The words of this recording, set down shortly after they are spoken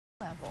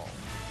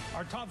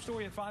Our top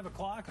story at 5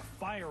 o'clock, a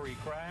fiery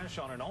crash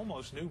on an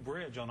almost new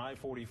bridge on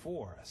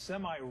I-44. A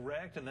semi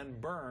wrecked and then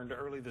burned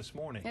early this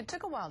morning. It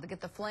took a while to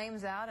get the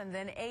flames out and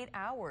then 8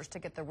 hours to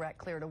get the wreck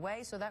cleared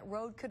away so that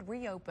road could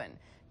reopen.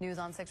 News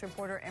on 6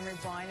 reporter Emery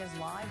Bryan is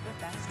live with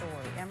that story.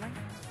 Emery?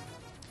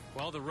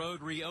 Well, the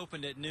road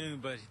reopened at noon,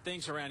 but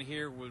things around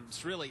here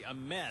was really a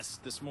mess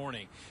this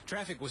morning.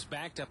 Traffic was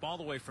backed up all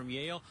the way from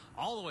Yale,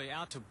 all the way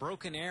out to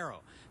Broken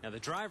Arrow. Now, the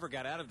driver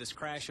got out of this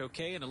crash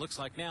okay, and it looks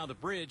like now the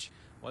bridge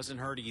wasn't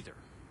hurt either.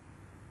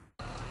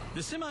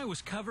 The semi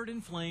was covered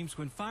in flames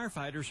when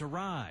firefighters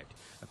arrived.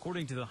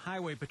 According to the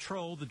Highway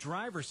Patrol, the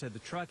driver said the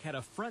truck had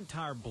a front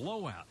tire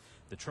blowout.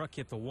 The truck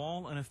hit the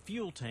wall and a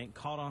fuel tank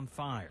caught on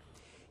fire.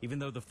 Even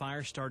though the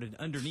fire started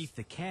underneath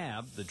the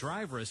cab, the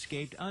driver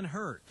escaped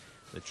unhurt.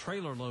 The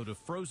trailer load of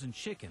frozen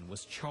chicken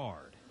was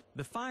charred.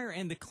 The fire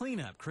and the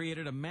cleanup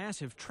created a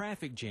massive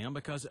traffic jam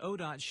because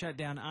ODOT shut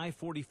down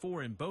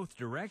I-44 in both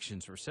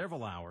directions for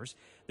several hours,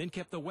 then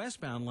kept the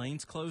westbound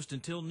lanes closed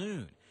until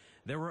noon.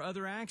 There were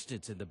other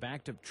accidents in the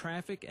backed-up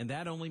traffic, and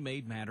that only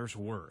made matters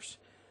worse.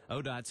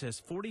 ODOT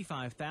says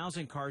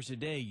 45,000 cars a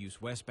day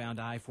use westbound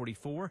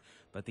I-44,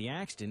 but the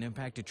accident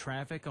impacted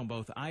traffic on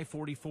both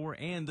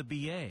I-44 and the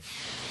BA.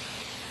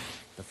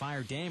 The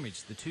fire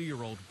damaged the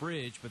 2-year-old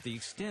bridge, but the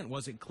extent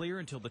wasn't clear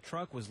until the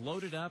truck was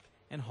loaded up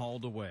and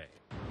hauled away.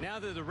 Now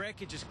that the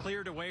wreckage is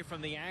cleared away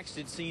from the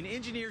accident scene,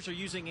 engineers are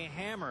using a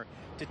hammer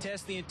to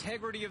test the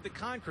integrity of the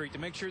concrete to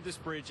make sure this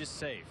bridge is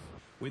safe.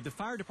 With the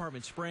fire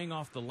department spraying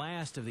off the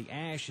last of the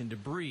ash and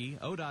debris,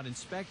 ODOT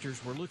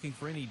inspectors were looking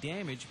for any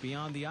damage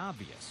beyond the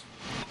obvious.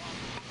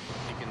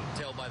 You can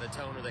tell by the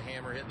tone of the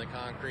hammer hitting the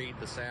concrete,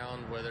 the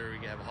sound, whether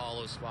you have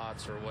hollow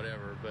spots or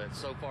whatever. But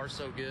so far,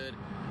 so good.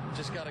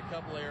 Just got a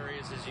couple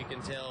areas, as you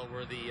can tell,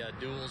 where the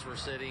duals were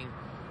sitting,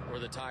 where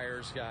the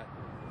tires got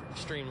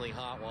extremely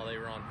hot while they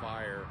were on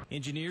fire.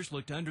 Engineers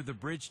looked under the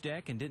bridge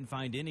deck and didn't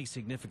find any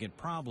significant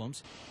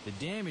problems. The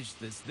damage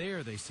that's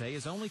there, they say,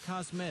 is only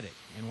cosmetic,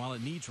 and while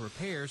it needs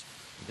repairs,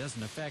 it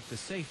doesn't affect the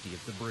safety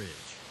of the bridge.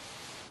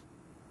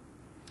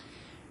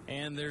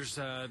 And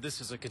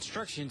this is a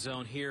construction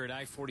zone here at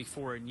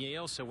I-44 in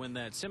Yale, so when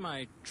that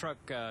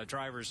semi-truck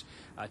driver's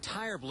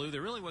tire blew,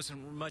 there really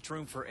wasn't much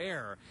room for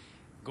error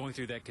going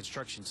through that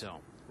construction zone.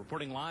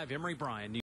 Reporting live, Emery Bryan.